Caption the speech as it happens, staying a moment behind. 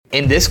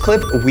In this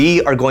clip,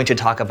 we are going to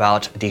talk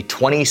about the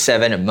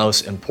 27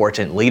 most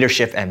important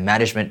leadership and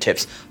management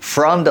tips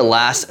from the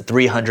last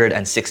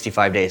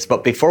 365 days.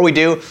 But before we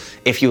do,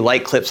 if you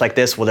like clips like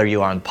this, whether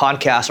you are on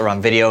podcast or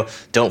on video,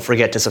 don't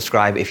forget to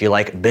subscribe if you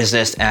like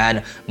business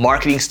and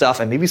marketing stuff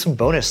and maybe some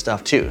bonus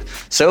stuff too.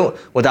 So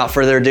without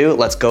further ado,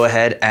 let's go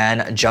ahead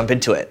and jump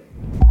into it.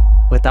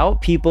 Without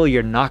people,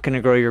 you're not going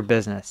to grow your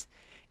business.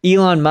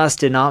 Elon Musk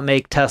did not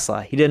make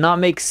Tesla. He did not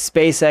make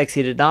SpaceX.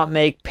 He did not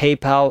make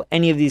PayPal,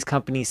 any of these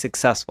companies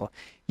successful.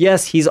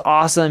 Yes, he's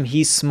awesome.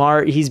 He's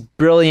smart. He's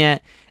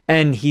brilliant.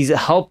 And he's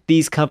helped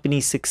these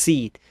companies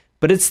succeed.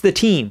 But it's the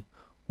team.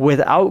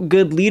 Without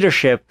good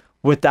leadership,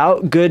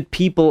 without good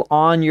people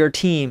on your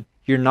team,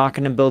 you're not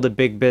going to build a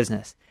big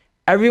business.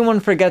 Everyone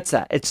forgets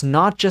that. It's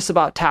not just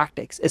about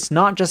tactics. It's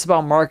not just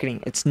about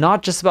marketing. It's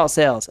not just about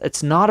sales.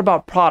 It's not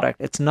about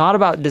product. It's not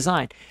about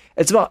design.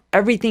 It's about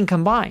everything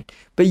combined.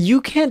 But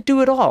you can't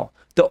do it all.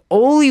 The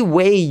only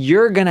way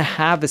you're going to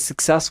have a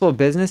successful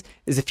business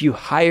is if you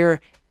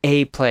hire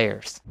A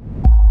players.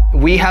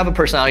 We have a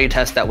personality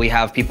test that we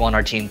have people on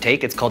our team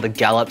take. It's called the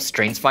Gallup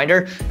Strengths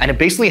Finder, and it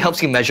basically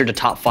helps you measure the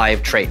top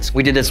 5 traits.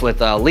 We did this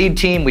with a lead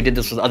team. We did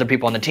this with other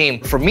people on the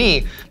team. For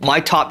me, my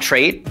top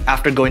trait,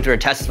 after going through a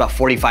test, is about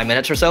 45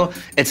 minutes or so.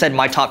 It said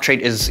my top trait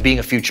is being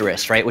a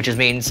futurist, right? Which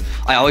means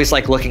I always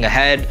like looking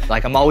ahead.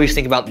 Like I'm always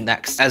thinking about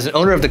next. As an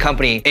owner of the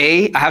company,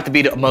 A, I have to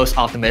be the most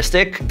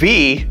optimistic.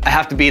 B, I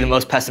have to be the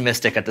most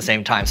pessimistic at the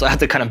same time. So I have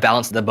to kind of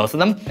balance the both of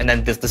them. And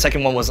then the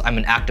second one was I'm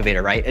an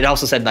activator, right? It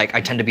also said like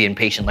I tend to be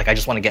impatient. Like I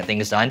just want to get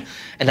things done.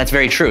 And that's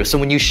very true. So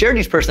when you share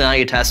these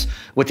personality tests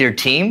with your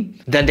team,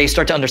 then they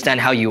start to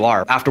understand how you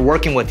are. After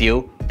working with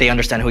you, they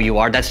understand who you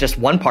are. That's just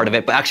one part of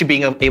it, but actually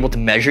being able to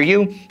measure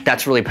you,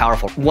 that's really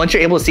powerful. Once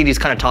you're able to see these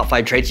kind of top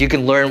 5 traits, you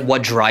can learn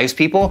what drives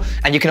people,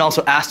 and you can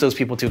also ask those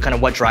people to kind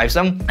of what drives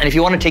them. And if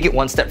you want to take it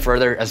one step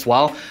further as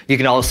well, you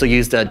can also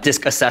use the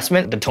DISC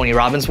assessment, the Tony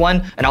Robbins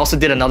one, and I also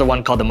did another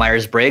one called the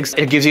Myers-Briggs.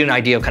 It gives you an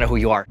idea of kind of who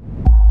you are.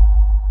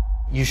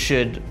 You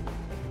should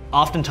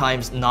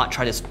oftentimes not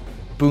try to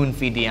spoon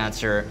feed the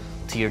answer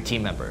to your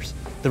team members.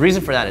 The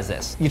reason for that is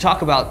this. You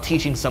talk about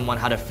teaching someone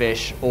how to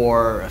fish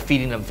or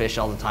feeding them fish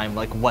all the time,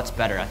 like what's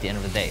better at the end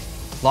of the day?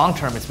 Long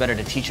term, it's better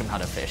to teach them how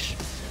to fish.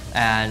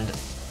 And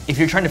if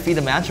you're trying to feed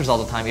them answers all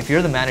the time, if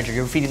you're the manager,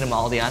 you're feeding them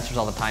all the answers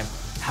all the time,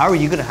 how are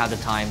you gonna have the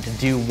time to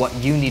do what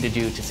you need to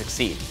do to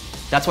succeed?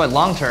 That's why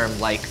long term,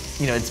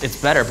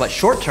 it's better, but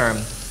short term,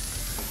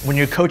 when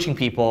you're coaching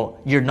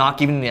people, you're not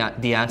giving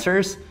the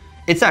answers,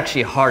 it's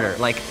actually harder.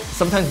 Like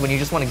sometimes when you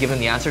just want to give them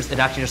the answers, it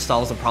actually just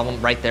solves the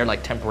problem right there,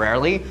 like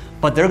temporarily,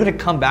 but they're going to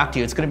come back to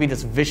you. It's going to be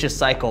this vicious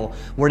cycle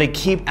where they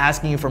keep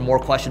asking you for more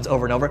questions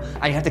over and over,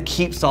 and you have to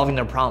keep solving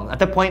their problem. At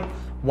that point,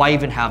 why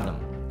even have them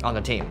on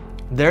the team?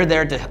 They're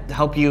there to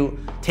help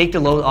you take the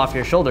load off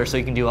your shoulders so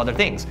you can do other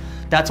things.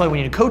 That's why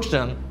when you coach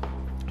them,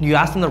 you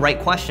ask them the right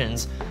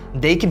questions,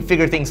 they can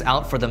figure things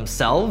out for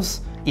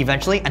themselves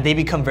eventually, and they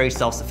become very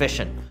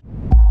self-sufficient.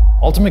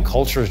 Ultimate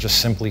culture is just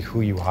simply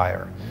who you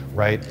hire,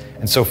 right?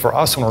 And so for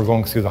us, when we're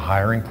going through the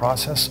hiring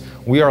process,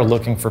 we are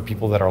looking for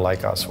people that are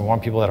like us. We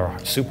want people that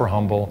are super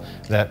humble,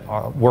 that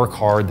work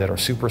hard, that are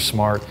super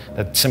smart,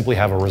 that simply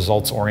have a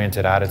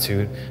results-oriented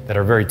attitude, that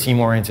are very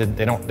team-oriented.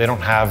 They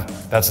don't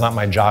have, that's not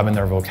my job in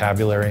their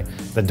vocabulary,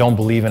 that don't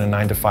believe in a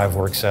 9-to-5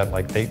 work set.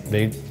 Like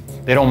they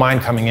don't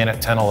mind coming in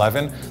at 10,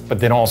 11, but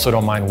they also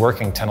don't mind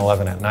working 10,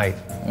 11 at night,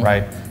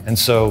 right? And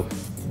so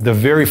the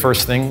very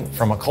first thing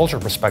from a culture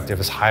perspective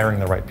is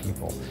hiring the right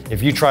people.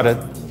 If you try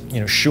to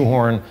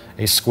shoehorn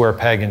a square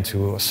peg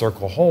into a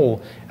circle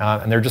hole,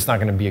 and they're just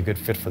not gonna be a good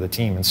fit for the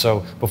team. And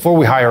so before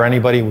we hire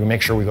anybody, we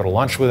make sure we go to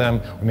lunch with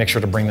them, we make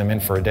sure to bring them in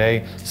for a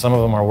day. Some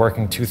of them are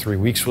working 2-3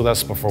 weeks with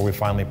us before we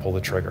finally pull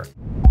the trigger.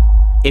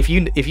 If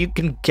you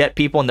can get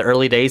people in the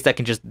early days that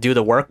can just do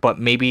the work, but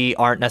maybe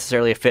aren't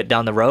necessarily a fit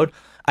down the road,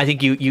 I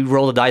think you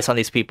roll the dice on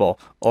these people,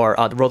 or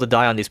roll the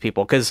die on these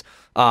people. Because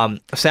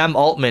Sam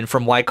Altman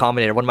from Y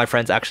Combinator, one of my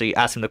friends actually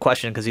asked him the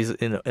question because he's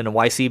in a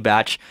YC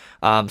batch,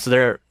 so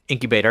they're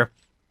incubator,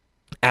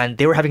 and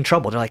they were having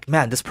trouble. They're like,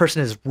 man, this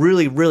person is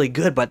really, really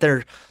good, but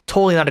they're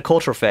totally not a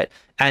cultural fit.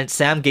 And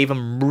Sam gave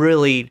him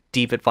really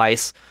deep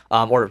advice,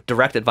 or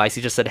direct advice.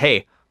 He just said,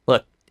 hey,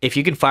 look, if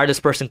you can fire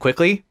this person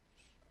quickly,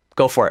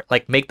 go for it.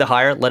 Like, make the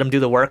hire, let them do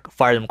the work,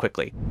 fire them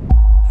quickly.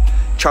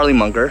 Charlie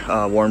Munger,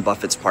 Warren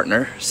Buffett's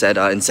partner, said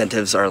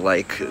incentives are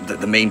like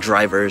the main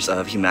drivers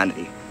of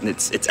humanity.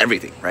 It's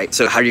everything, right?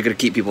 So how are you going to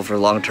keep people for the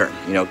long term?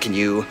 Can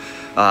you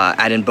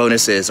add in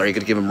bonuses? Are you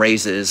going to give them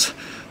raises?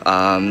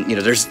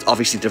 There's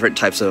obviously different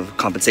types of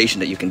compensation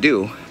that you can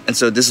do. And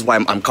so this is why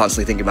I'm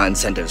constantly thinking about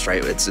incentives,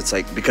 right? It's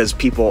like, because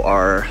people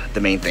are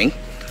the main thing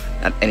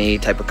at any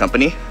type of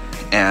company.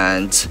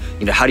 And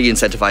how do you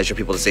incentivize your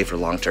people to stay for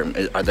long term?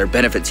 Are there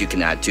benefits you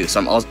can add too? So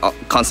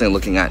I'm constantly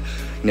looking at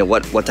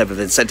what type of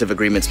incentive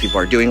agreements people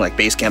are doing. Like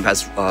Basecamp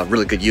has a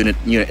really good unit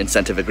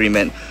incentive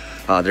agreement.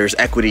 There's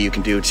equity you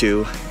can do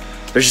too.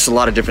 There's just a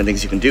lot of different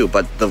things you can do.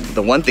 But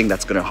the one thing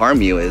that's going to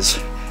harm you is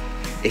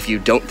if you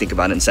don't think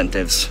about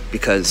incentives,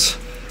 because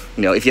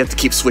if you have to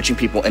keep switching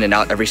people in and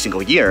out every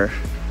single year,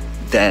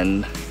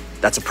 then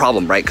that's a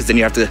problem, right? Because then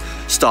you have to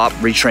stop,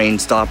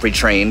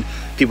 retrain,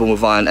 people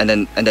move on, and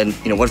then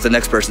what if the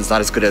next person's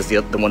not as good as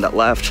the one that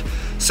left?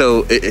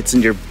 So it's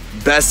in your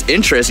best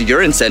interest,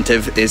 your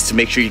incentive is to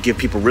make sure you give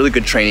people really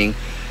good training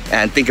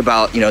and think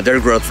about their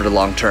growth for the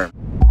long term.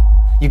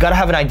 You got to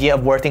have an idea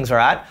of where things are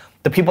at.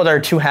 The people that are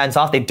too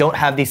hands-off, they don't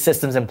have these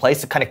systems in place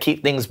to kind of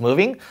keep things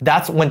moving.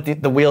 That's when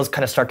the wheels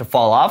kind of start to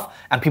fall off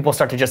and people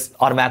start to just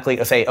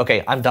automatically say,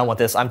 okay, I'm done with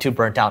this. I'm too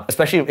burnt out.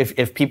 Especially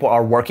if people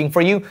are working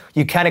for you,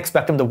 you can't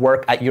expect them to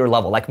work at your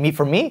level. Like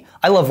for me,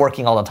 I love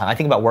working all the time. I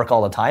think about work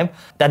all the time.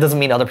 That doesn't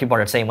mean other people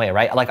are the same way,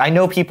 right? Like I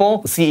know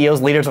people,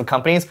 CEOs, leaders of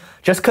companies,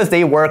 just because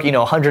they work,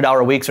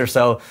 100-hour weeks or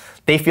so,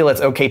 they feel it's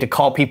okay to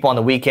call people on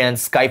the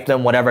weekends, Skype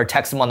them, whatever,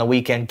 text them on the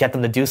weekend, get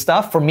them to do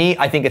stuff. For me,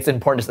 I think it's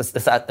important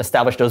to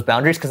establish those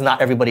boundaries because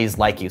not everybody is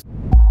like you.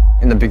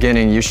 In the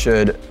beginning, you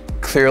should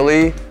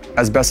clearly,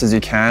 as best as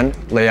you can,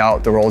 lay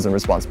out the roles and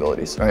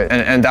responsibilities, right?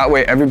 And that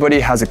way,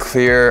 everybody has a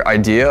clear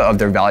idea of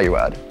their value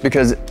add.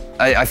 Because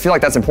I feel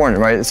like that's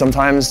important, right?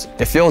 Sometimes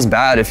it feels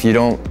bad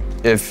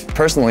if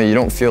personally you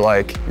don't feel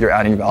like you're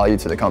adding value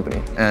to the company.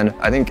 And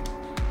I think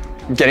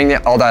getting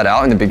all that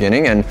out in the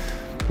beginning and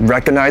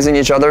recognizing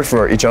each other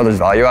for each other's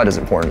value add is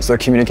important. So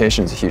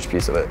communication is a huge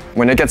piece of it.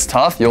 When it gets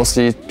tough, you'll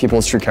see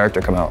people's true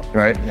character come out,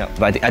 right? Yeah.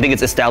 But I think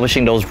it's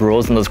establishing those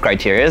rules and those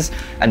criteria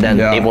and then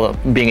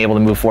being able to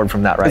move forward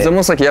from that, right? It's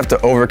almost like you have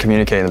to over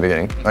communicate in the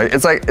beginning. Like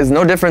it's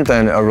no different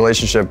than a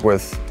relationship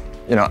with,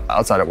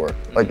 outside of work.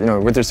 Like,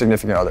 with your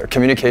significant other.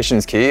 Communication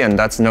is key, and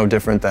that's no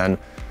different than,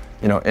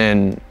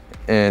 in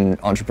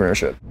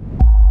entrepreneurship.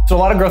 So a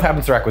lot of growth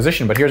happens through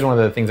acquisition, but here's one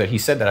of the things that he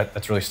said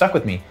that's really stuck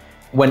with me.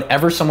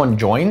 Whenever someone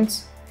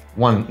joins,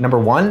 number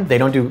one, they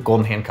don't do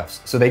golden handcuffs.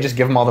 So they just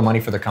give them all the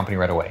money for their company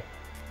right away.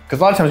 Because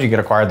a lot of times you get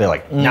acquired, they're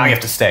like, now you have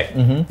to stay.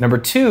 Mm-hmm. Number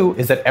two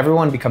is that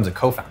everyone becomes a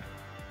co-founder.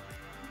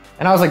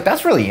 And I was like,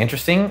 that's really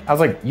interesting. I was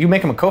like, you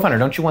make them a co-founder,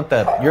 don't you want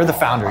you're the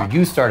founder,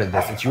 you started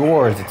this, it's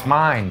yours, it's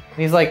mine.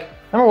 And he's like,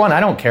 number one, I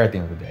don't care at the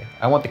end of the day.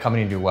 I want the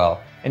company to do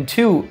well. And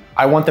two,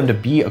 I want them to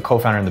be a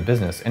co-founder in the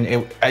business. And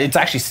it's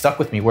actually stuck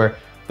with me where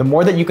the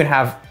more that you can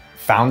have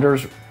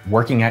founders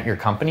working at your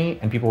company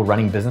and people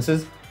running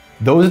businesses,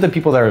 those are the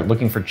people that are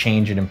looking for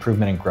change and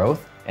improvement and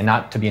growth and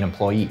not to be an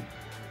employee.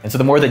 And so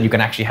the more that you can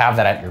actually have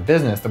that at your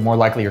business, the more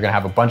likely you're gonna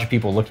have a bunch of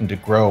people looking to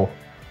grow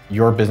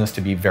your business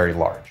to be very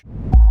large.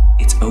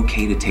 It's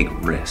okay to take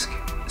risk.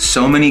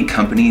 So many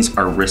companies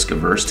are risk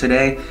averse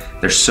today.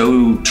 They're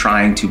so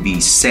trying to be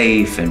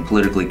safe and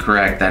politically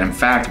correct that in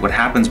fact, what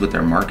happens with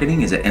their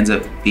marketing is it ends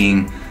up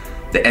being,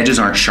 the edges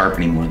aren't sharp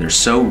anymore. They're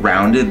so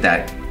rounded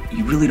that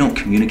you really don't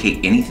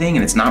communicate anything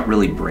and it's not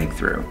really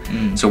breakthrough.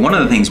 So one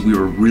of the things we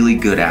were really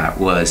good at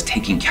was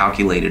taking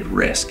calculated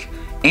risk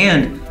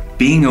and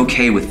being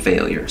okay with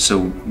failure. So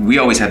we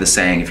always had the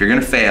saying, if you're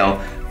gonna fail,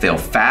 fail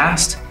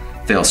fast,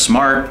 fail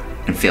smart,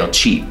 and fail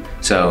cheap.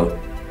 So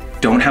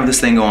don't have this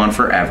thing go on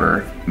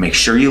forever, make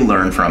sure you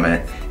learn from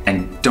it,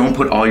 and don't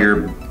put all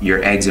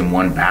your eggs in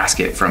one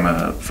basket from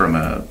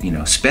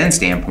a spend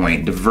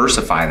standpoint,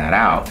 diversify that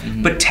out,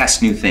 but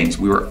test new things.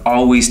 We were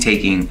always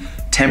taking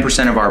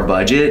 10% of our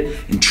budget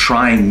and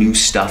trying new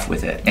stuff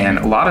with it. And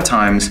a lot of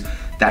times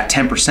that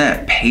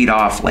 10% paid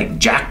off like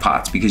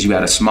jackpots because you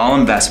had a small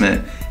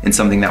investment in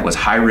something that was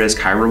high risk,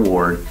 high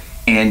reward,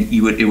 and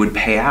it would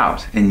pay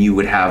out and you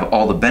would have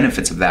all the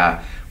benefits of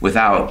that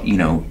without,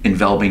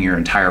 enveloping your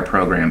entire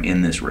program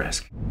in this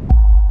risk.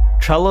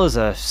 Trello is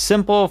a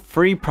simple,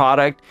 free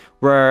product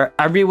where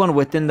everyone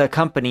within the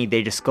company,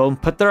 they just go and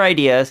put their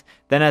ideas.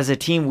 Then as a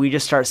team, we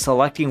just start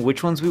selecting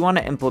which ones we want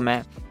to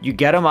implement. You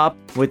get them up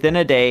within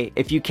a day.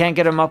 If you can't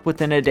get them up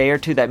within a day or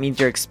two, that means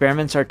your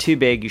experiments are too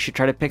big. You should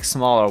try to pick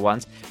smaller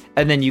ones,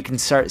 and then you can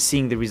start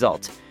seeing the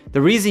results.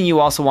 The reason you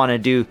also want to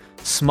do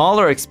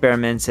smaller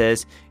experiments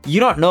is you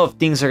don't know if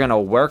things are going to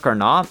work or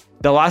not.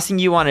 The last thing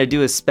you want to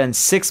do is spend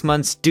 6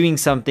 months doing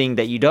something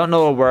that you don't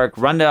know will work,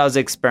 run it out as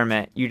an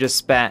experiment. You just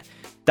spent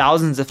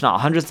thousands, if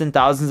not hundreds and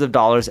thousands of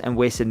dollars and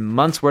wasted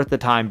months worth of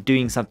time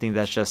doing something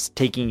that's just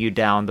taking you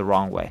down the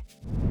wrong way.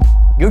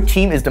 Your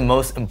team is the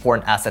most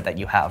important asset that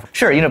you have.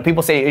 Sure,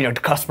 people say,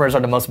 customers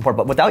are the most important,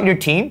 but without your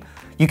team,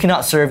 you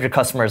cannot serve your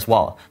customers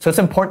well. So it's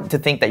important to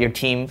think that your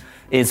team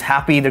is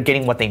happy, they're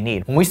getting what they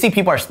need. When we see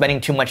people are spending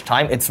too much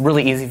time, it's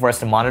really easy for us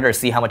to monitor,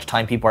 see how much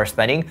time people are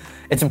spending.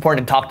 It's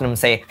important to talk to them and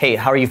say, hey,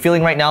 how are you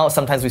feeling right now?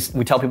 Sometimes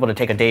we tell people to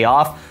take a day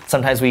off.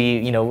 Sometimes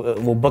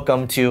we'll book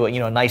them to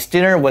a nice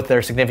dinner with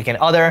their significant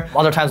other.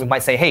 Other times we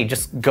might say, hey,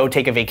 just go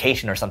take a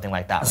vacation or something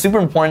like that. It's super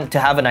important to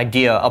have an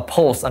idea, a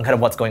pulse on kind of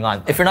what's going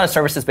on. If you're not a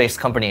services-based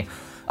company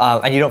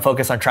and you don't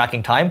focus on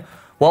tracking time,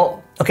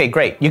 well, okay,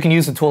 great. You can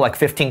use a tool like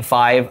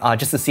 15Five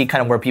just to see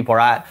kind of where people are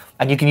at.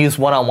 And you can use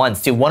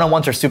one-on-ones too.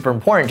 One-on-ones are super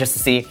important just to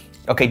see,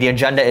 okay, the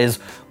agenda is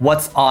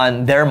what's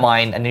on their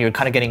mind, and then you're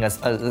kind of getting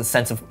a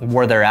sense of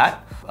where they're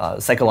at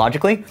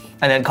psychologically.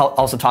 And then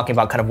also talking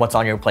about kind of what's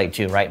on your plate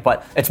too, right?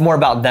 But it's more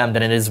about them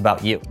than it is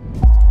about you.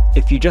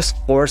 If you just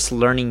force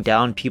learning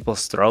down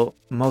people's throat,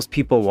 most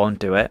people won't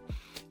do it.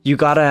 You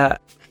gotta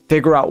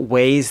figure out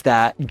ways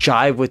that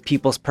jive with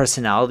people's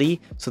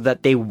personality so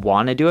that they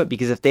want to do it.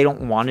 Because if they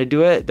don't want to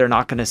do it, they're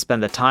not going to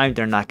spend the time,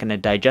 they're not going to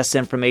digest the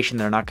information,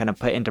 they're not going to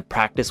put into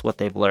practice what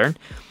they've learned.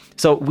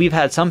 So we've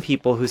had some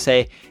people who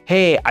say,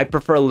 hey, I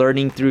prefer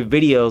learning through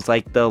videos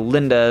like the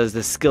Lyndas,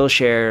 the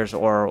Skillshares,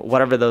 or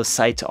whatever those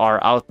sites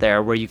are out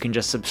there where you can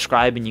just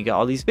subscribe and you get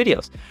all these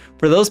videos.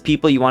 For those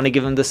people, you want to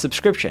give them the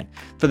subscription.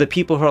 For the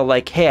people who are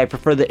like, hey, I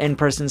prefer the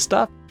in-person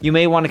stuff, you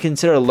may want to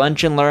consider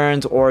lunch and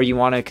learns, or you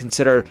want to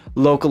consider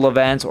local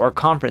events or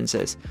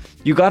conferences.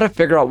 You got to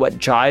figure out what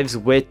jives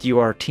with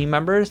your team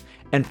members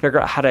and figure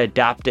out how to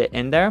adapt it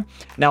in there.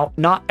 Now,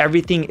 not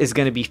everything is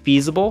going to be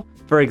feasible.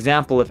 For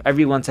example, if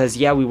everyone says,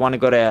 yeah, we want to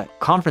go to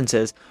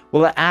conferences,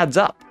 well, it adds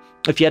up.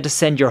 If you had to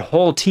send your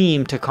whole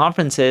team to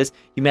conferences,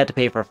 you may have to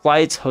pay for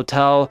flights,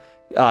 hotel,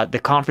 the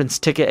conference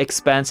ticket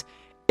expense.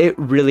 It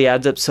really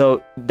adds up.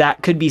 So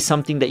that could be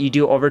something that you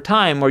do over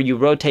time, where you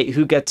rotate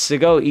who gets to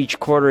go each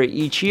quarter,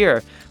 each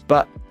year.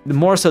 But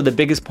more so, the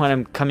biggest point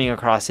I'm coming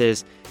across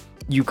is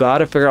you got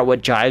to figure out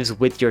what jives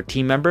with your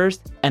team members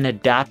and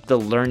adapt the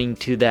learning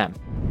to them.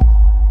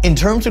 In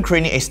terms of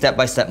creating a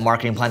step-by-step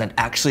marketing plan that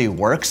actually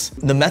works,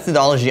 the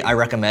methodology I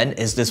recommend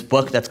is this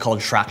book that's called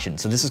Traction.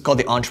 So this is called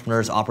the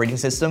Entrepreneur's Operating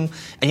System.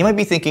 And you might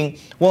be thinking,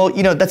 well,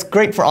 that's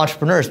great for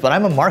entrepreneurs, but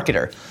I'm a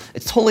marketer.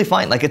 It's totally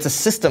fine. Like, it's a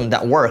system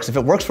that works. If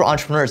it works for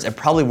entrepreneurs, it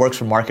probably works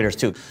for marketers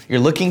too.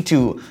 You're looking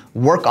to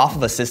work off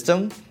of a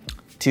system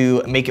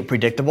to make it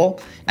predictable,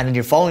 and then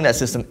you're following that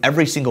system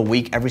every single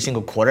week, every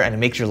single quarter, and it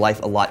makes your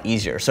life a lot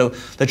easier. So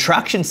the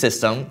Traction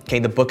System, okay,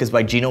 the book is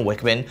by Gino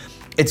Wickman.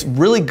 It's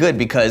really good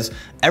because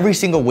every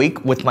single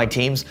week with my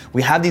teams,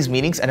 we have these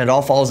meetings and it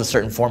all follows a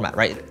certain format,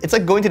 right? It's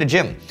like going to the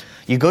gym.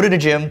 You go to the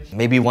gym,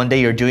 maybe one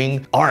day you're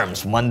doing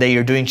arms, one day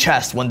you're doing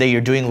chest, one day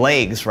you're doing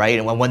legs, right?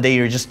 And one day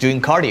you're just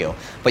doing cardio.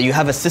 But you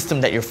have a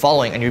system that you're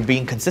following and you're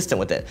being consistent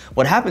with it.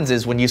 What happens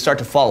is when you start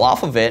to fall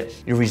off of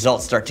it, your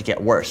results start to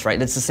get worse, right?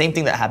 It's the same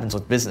thing that happens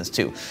with business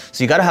too.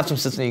 So you gotta have some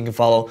system you can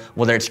follow,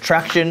 whether it's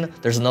Traction,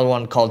 there's another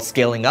one called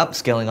Scaling Up.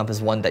 Scaling Up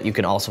is one that you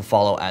can also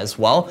follow as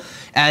well.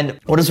 And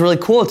what is really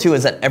cool too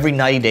is that every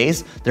 90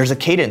 days, there's a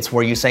cadence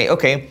where you say,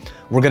 okay,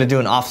 we're gonna do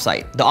an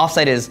offsite. The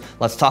offsite is,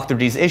 let's talk through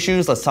these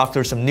issues, let's talk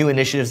through some new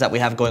initiatives that we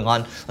have going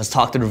on, let's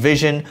talk through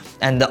vision.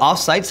 And the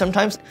offsite,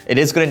 sometimes it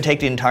is gonna take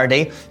the entire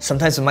day,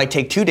 sometimes it might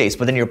take 2 days,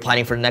 but then you're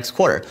planning for the next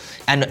quarter.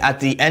 And at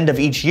the end of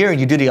each year,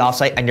 you do the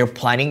offsite and you're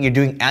planning, you're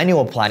doing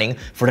annual planning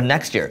for the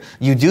next year.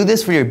 You do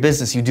this for your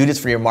business, you do this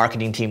for your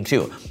marketing team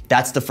too.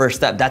 That's the first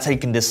step. That's how you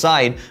can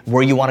decide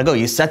where you wanna go.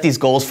 You set these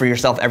goals for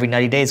yourself every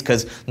 90 days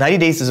because 90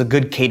 days is a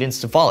good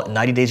cadence to follow.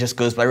 90 days just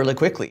goes by really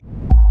quickly.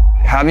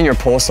 Having your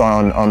pulse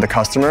on the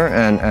customer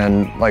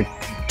and like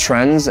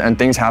trends and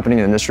things happening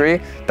in the industry,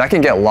 that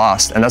can get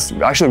lost, and that's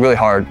actually really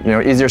hard,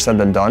 easier said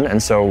than done.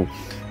 And so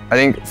I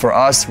think for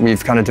us,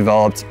 we've kind of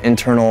developed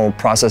internal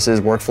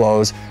processes,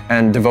 workflows,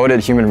 and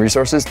devoted human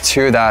resources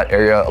to that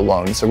area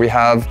alone. So we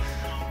have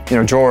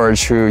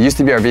George, who used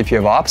to be our VP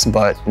of Ops,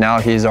 but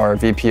now he's our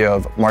VP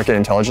of Market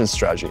Intelligence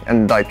Strategy.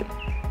 And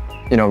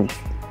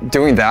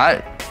doing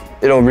that,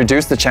 it'll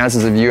reduce the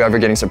chances of you ever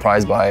getting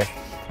surprised by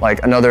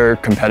like another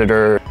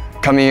competitor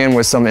coming in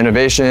with some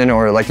innovation,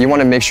 or like you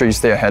want to make sure you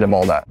stay ahead of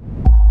all that.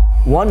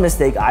 One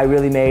mistake I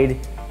really made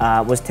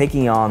was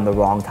taking on the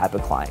wrong type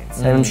of clients.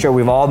 And I'm sure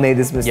we've all made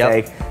this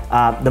mistake.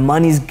 Yep. The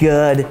money's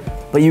good,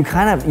 but you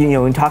kind of,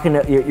 when talking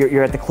to,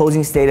 you're at the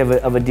closing state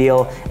of a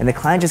deal and the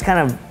client just kind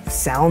of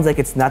sounds like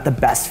it's not the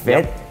best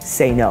fit,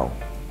 say no.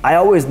 I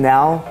always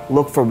now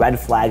look for red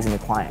flags in the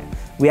client.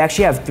 We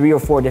actually have 3 or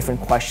 4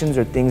 different questions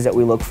or things that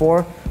we look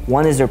for.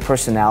 One is their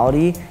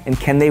personality and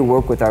can they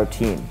work with our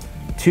team?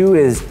 2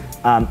 is,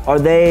 are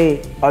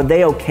they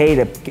okay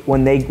to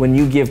when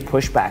you give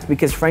pushback?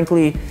 Because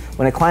frankly,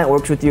 when a client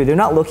works with you, they're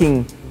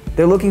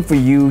looking for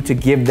you to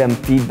give them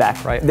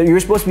feedback. Right.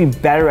 You're supposed to be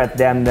better at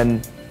them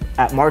than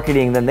at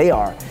marketing than they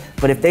are.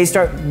 But if they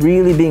start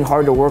really being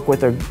hard to work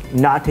with or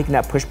not taking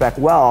that pushback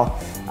well,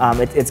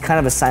 it's kind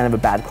of a sign of a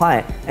bad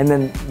client. And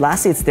then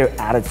lastly, it's their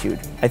attitude.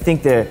 I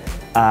think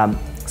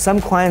some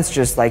clients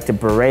just like to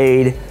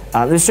berate.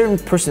 There's certain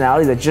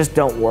personalities that just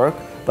don't work.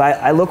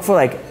 But I look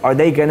for are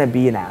they gonna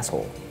be an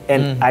asshole?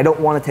 And I don't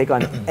want to take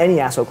on any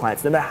asshole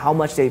clients, no matter how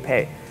much they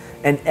pay.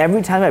 And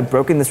every time I've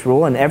broken this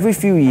rule, and every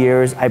few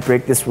years I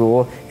break this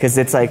rule, because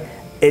it's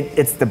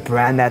it's the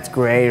brand that's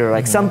great,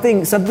 or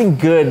something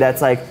good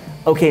that's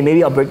okay,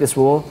 maybe I'll break this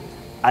rule.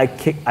 I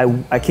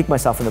kick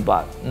myself in the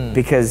butt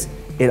because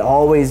it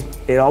always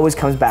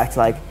comes back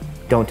to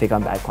don't take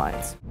on bad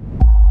clients.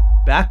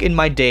 Back in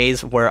my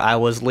days where I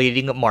was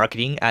leading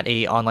marketing at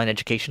a online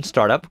education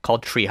startup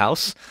called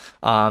Treehouse,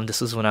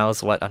 this was when I was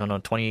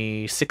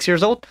 26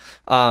 years old.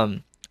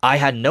 I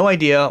had no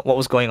idea what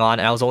was going on,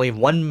 and I was only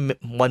 1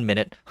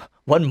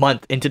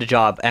 month into the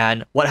job.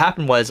 And what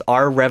happened was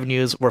our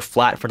revenues were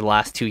flat for the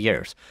last 2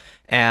 years,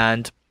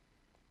 and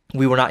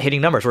we were not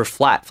hitting numbers. We're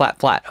flat.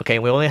 Okay,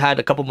 we only had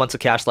a couple months of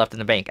cash left in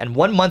the bank. And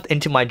 1 month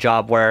into my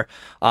job, where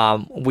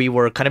we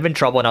were kind of in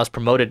trouble, and I was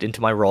promoted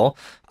into my role,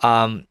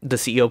 the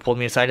CEO pulled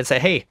me aside and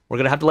said, "Hey, we're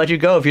gonna have to let you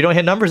go if you don't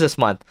hit numbers this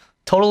month."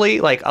 Totally,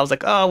 like I was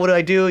like, "Oh, what do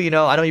I do?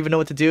 I don't even know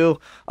what to do."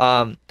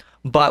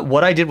 But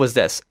what I did was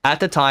this.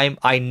 At the time,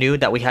 I knew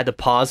that we had to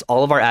pause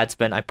all of our ad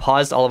spend. I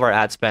paused all of our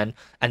ad spend,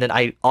 and then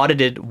I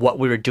audited what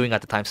we were doing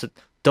at the time. So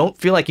don't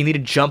feel like you need to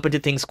jump into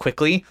things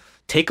quickly.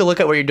 Take a look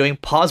at what you're doing,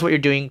 pause what you're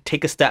doing,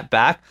 take a step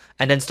back,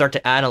 and then start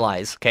to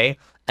analyze, okay?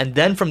 And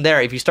then from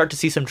there, if you start to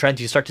see some trends,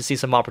 you start to see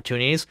some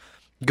opportunities,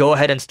 go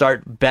ahead and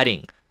start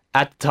betting.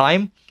 At the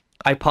time,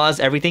 I paused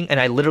everything, and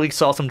I literally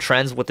saw some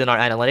trends within our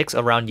analytics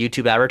around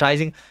YouTube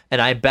advertising,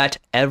 and I bet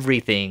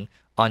everything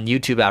on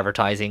YouTube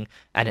advertising,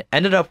 and it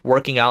ended up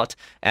working out,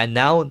 and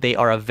now they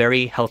are a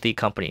very healthy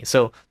company.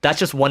 So that's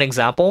just one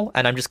example,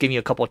 and I'm just giving you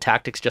a couple of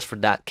tactics just for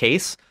that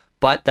case,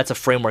 but that's a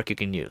framework you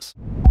can use.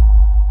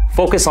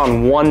 Focus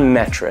on one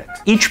metric.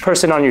 Each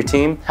person on your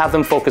team, have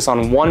them focus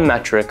on one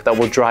metric that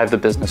will drive the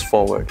business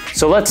forward.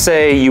 So let's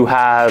say you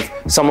have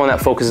someone that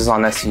focuses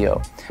on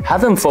SEO.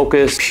 Have them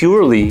focus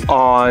purely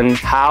on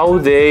how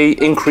they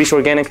increase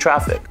organic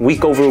traffic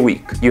week over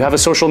week. You have a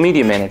social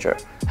media manager.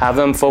 Have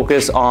them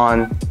focus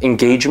on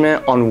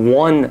engagement on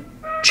one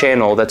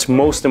channel that's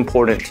most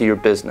important to your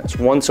business,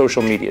 one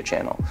social media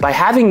channel. By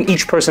having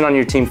each person on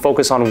your team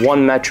focus on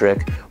one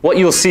metric, what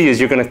you'll see is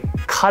you're gonna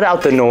cut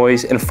out the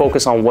noise and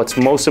focus on what's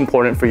most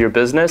important for your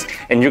business,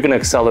 and you're gonna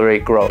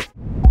accelerate growth.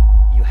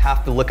 You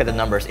have to look at the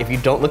numbers. If you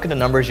don't look at the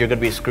numbers, you're gonna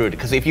be screwed.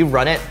 Because if you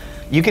run it,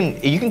 you can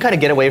kind of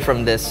get away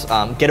from this,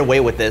 get away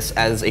with this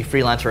as a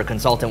freelancer or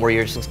consultant, where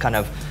you're just kind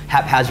of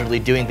haphazardly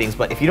doing things.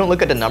 But if you don't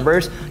look at the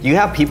numbers, you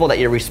have people that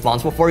you're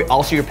responsible for.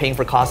 Also, you're paying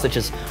for costs such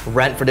as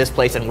rent for this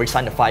place, and we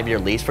signed a 5-year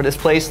lease for this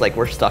place. Like,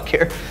 we're stuck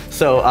here.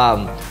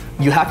 So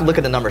you have to look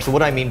at the numbers. So what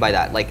do I mean by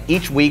that? Like,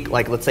 each week,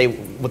 like let's say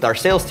with our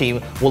sales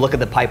team, we'll look at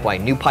the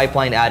pipeline, new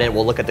pipeline added.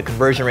 We'll look at the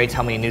conversion rates,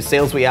 how many new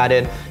sales we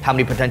added, how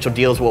many potential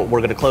deals we're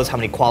going to close, how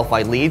many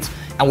qualified leads.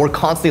 And we're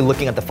constantly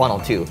looking at the funnel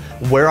too.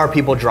 Where are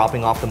people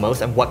dropping off the most,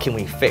 and what can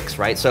we fix,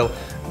 right? So,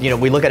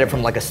 we look at it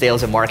from like a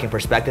sales and marketing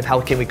perspective. How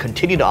can we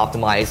continue to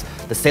optimize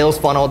the sales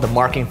funnel, the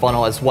marketing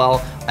funnel as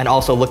well, and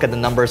also look at the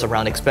numbers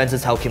around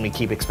expenses. How can we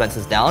keep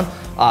expenses down?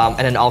 And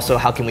then also,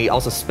 how can we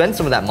also spend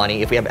some of that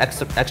money, if we have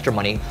extra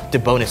money, to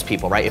bonus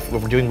people, right? If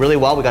we're doing really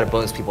well, we got to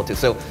bonus people too.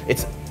 So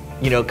it's,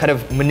 kind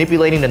of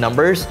manipulating the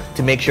numbers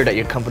to make sure that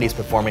your company is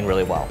performing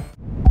really well.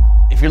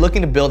 If you're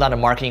looking to build out a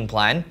marketing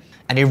plan,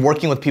 and you're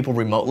working with people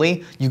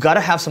remotely, you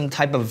gotta have some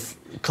type of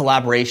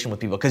collaboration with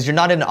people, because you're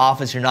not in the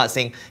office, you're not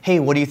saying,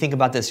 "Hey, what do you think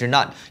about this?" You're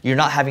not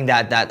having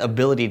that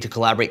ability to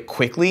collaborate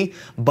quickly.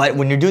 But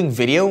when you're doing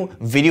video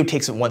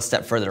takes it one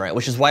step further, right?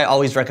 Which is why I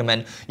always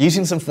recommend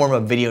using some form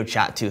of video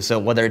chat too. So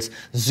whether it's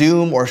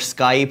Zoom or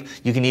Skype,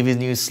 you can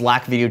even use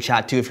Slack video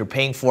chat too if you're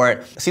paying for it.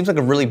 It seems like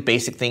a really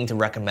basic thing to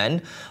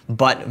recommend,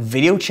 but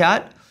video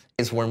chat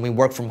is when we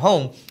work from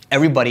home,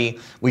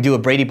 we do a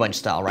Brady Bunch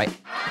style, right?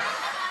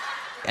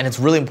 And it's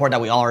really important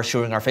that we all are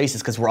showing our faces,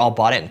 because we're all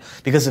bought in.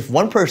 Because if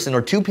one person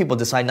or two people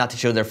decide not to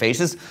show their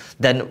faces,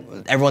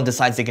 then everyone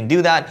decides they can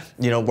do that.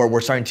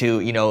 We're starting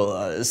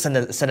to send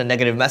a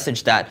negative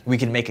message that we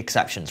can make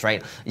exceptions,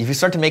 right? If you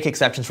start to make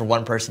exceptions for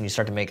one person, you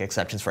start to make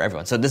exceptions for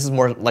everyone. So this is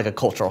more like a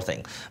cultural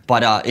thing,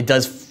 but it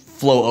does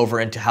flow over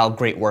into how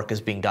great work is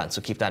being done.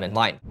 So keep that in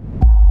mind.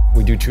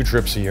 We do 2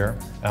 trips a year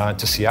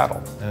to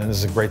Seattle, and this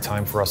is a great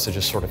time for us to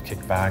just sort of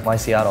kick back. Why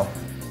Seattle?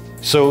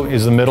 So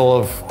it's the middle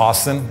of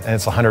Austin, and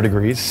it's 100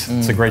 degrees.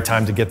 It's a great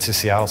time to get to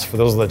Seattle. So for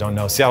those that don't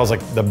know, Seattle's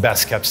like the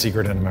best kept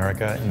secret in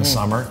America in the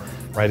summer,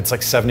 right? It's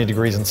like 70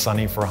 degrees and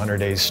sunny for 100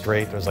 days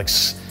straight. There's like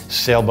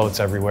sailboats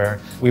everywhere.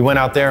 We went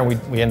out there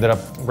and we ended up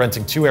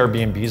renting 2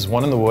 Airbnbs,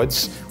 one in the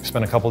woods. We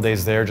spent a couple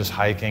days there just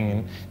hiking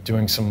and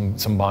doing some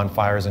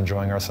bonfires,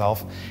 enjoying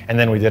ourselves. And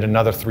then we did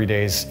another 3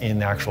 days in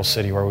the actual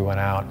city where we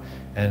went out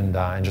and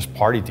just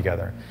partied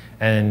together.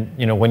 And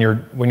when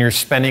you're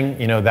spending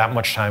that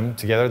much time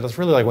together, that's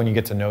really like when you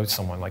get to know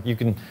someone. Like, you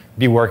can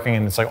be working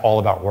and it's like all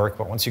about work,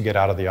 but once you get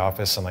out of the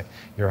office and like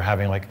you're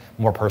having like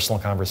more personal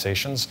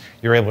conversations,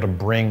 you're able to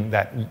bring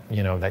that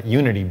that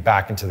unity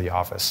back into the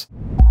office.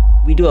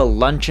 We do a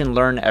lunch and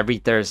learn every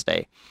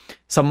Thursday.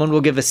 Someone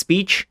will give a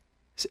speech.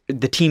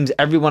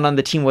 Everyone on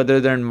the team, whether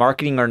they're in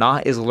marketing or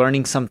not, is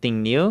learning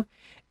something new.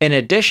 In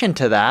addition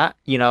to that,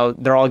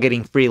 they're all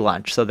getting free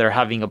lunch. So they're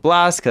having a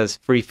blast because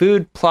free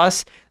food,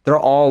 plus they're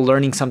all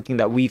learning something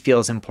that we feel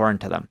is important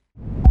to them.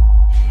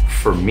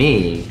 For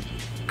me,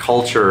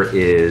 culture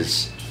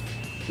is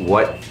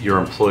what your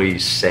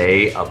employees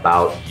say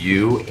about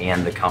you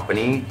and the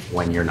company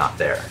when you're not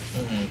there.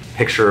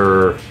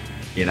 Picture,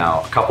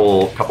 a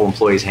couple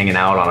employees hanging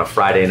out on a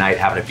Friday night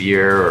having a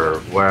beer or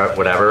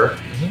whatever,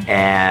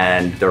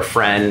 and their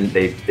friend,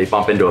 they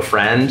bump into a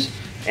friend,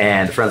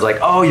 and the friend's like,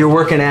 "Oh, you're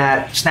working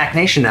at Snack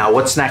Nation now.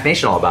 What's Snack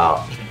Nation all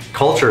about?"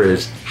 Culture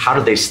is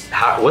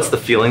what's the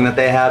feeling that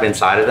they have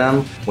inside of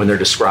them when they're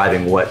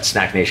describing what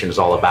Snack Nation is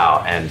all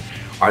about, and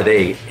are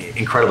they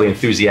incredibly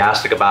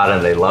enthusiastic about it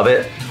and they love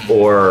it,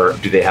 Or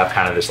do they have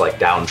kind of this like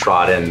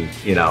downtrodden,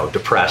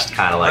 depressed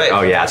kind of like,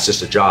 oh yeah, it's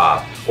just a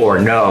job. Or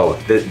no,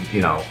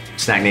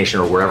 Snack Nation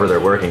or wherever they're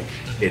working,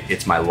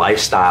 it's my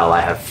lifestyle. I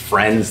have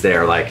friends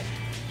there, like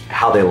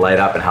how they light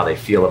up and how they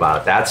feel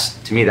about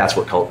it. To me, that's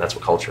what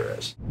culture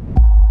is.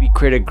 We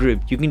create a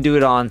group. You can do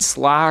it on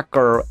Slack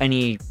or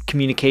any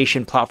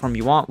communication platform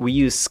you want. We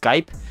use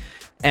Skype.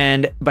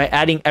 And by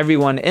adding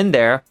everyone in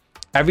there,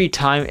 every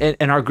time,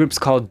 and our group's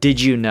called Did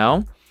You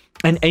Know?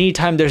 And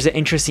anytime there's an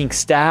interesting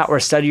stat or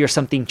study or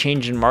something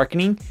changed in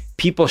marketing,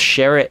 people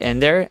share it in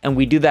there. And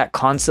we do that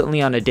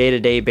constantly on a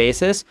day-to-day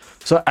basis.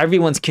 So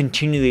everyone's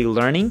continually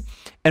learning.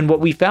 And what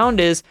we found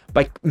is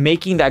by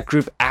making that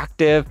group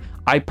active,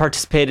 I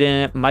participated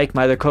in it, Mike,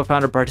 my other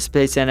co-founder,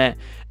 participates in it.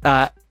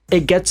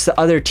 It gets the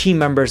other team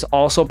members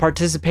also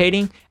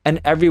participating,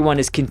 and everyone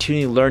is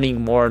continually learning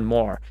more and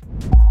more.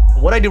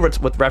 What I do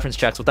with reference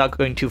checks, without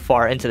going too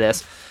far into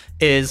this,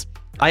 is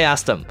I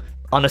ask them,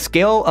 on a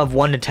scale of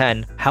 1 to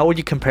 10, how would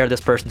you compare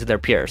this person to their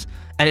peers?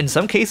 And in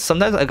some cases,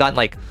 sometimes I've gotten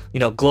like,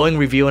 glowing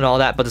review and all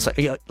that, but it's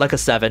like a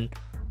 7.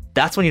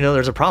 That's when you know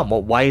there's a problem.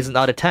 Well, why is it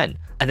not a 10?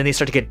 And then they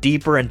start to get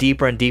deeper and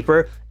deeper and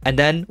deeper. And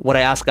then what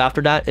I ask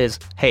after that is,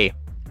 hey,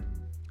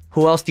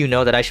 who else do you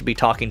know that I should be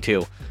talking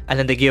to? And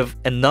then they give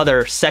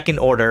another second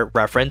order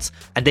reference,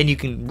 and then you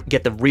can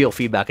get the real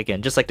feedback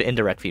again, just like the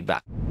indirect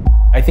feedback.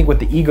 I think with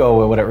the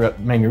ego, what it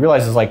made me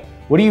realize is like,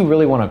 what do you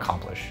really want to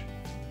accomplish,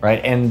 right?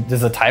 And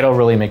does the title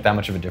really make that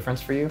much of a difference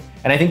for you?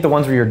 And I think the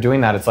ones where you're doing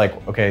that, it's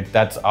like, okay,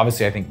 that's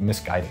obviously, I think,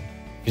 misguiding.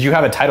 Because you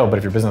have a title, but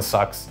if your business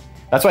sucks,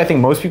 that's why I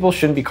think most people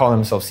shouldn't be calling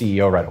themselves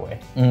CEO right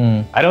away.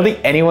 I don't think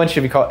anyone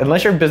should be called,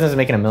 unless your business is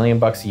making $1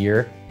 million a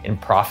year in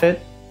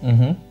profit,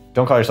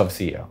 don't call yourself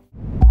a CEO.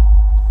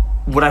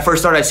 When I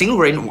first started at Single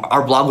Grain,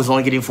 our blog was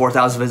only getting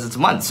 4,000 visits a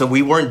month, so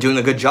we weren't doing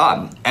a good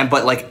job.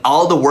 But like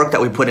all the work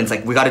that we put in, it's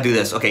like, we got to do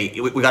this. Okay,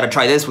 we got to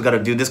try this. We got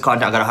to do this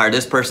content. I got to hire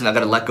this person. I got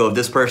to let go of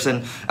this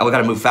person, and we got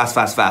to move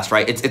fast,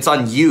 right? It's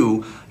on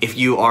you if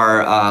you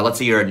are, let's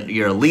say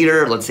you're a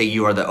leader. Let's say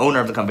you are the owner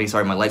of the company.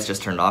 Sorry, my lights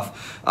just turned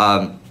off.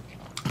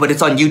 But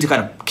it's on you to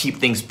kind of keep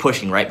things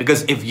pushing, right?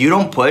 Because if you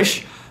don't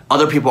push,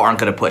 other people aren't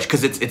going to push,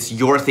 because it's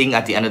your thing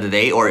at the end of the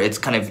day, or it's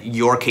kind of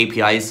your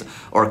KPIs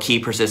or key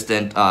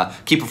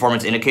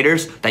performance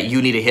indicators that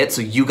you need to hit.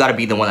 So you got to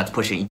be the one that's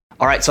pushing.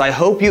 All right, so I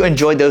hope you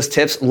enjoyed those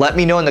tips. Let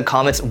me know in the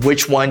comments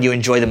which one you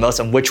enjoy the most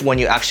and which one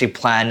you actually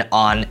plan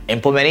on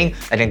implementing.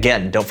 And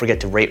again, don't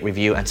forget to rate,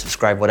 review, and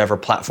subscribe whatever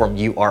platform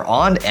you are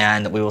on,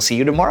 and we will see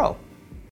you tomorrow.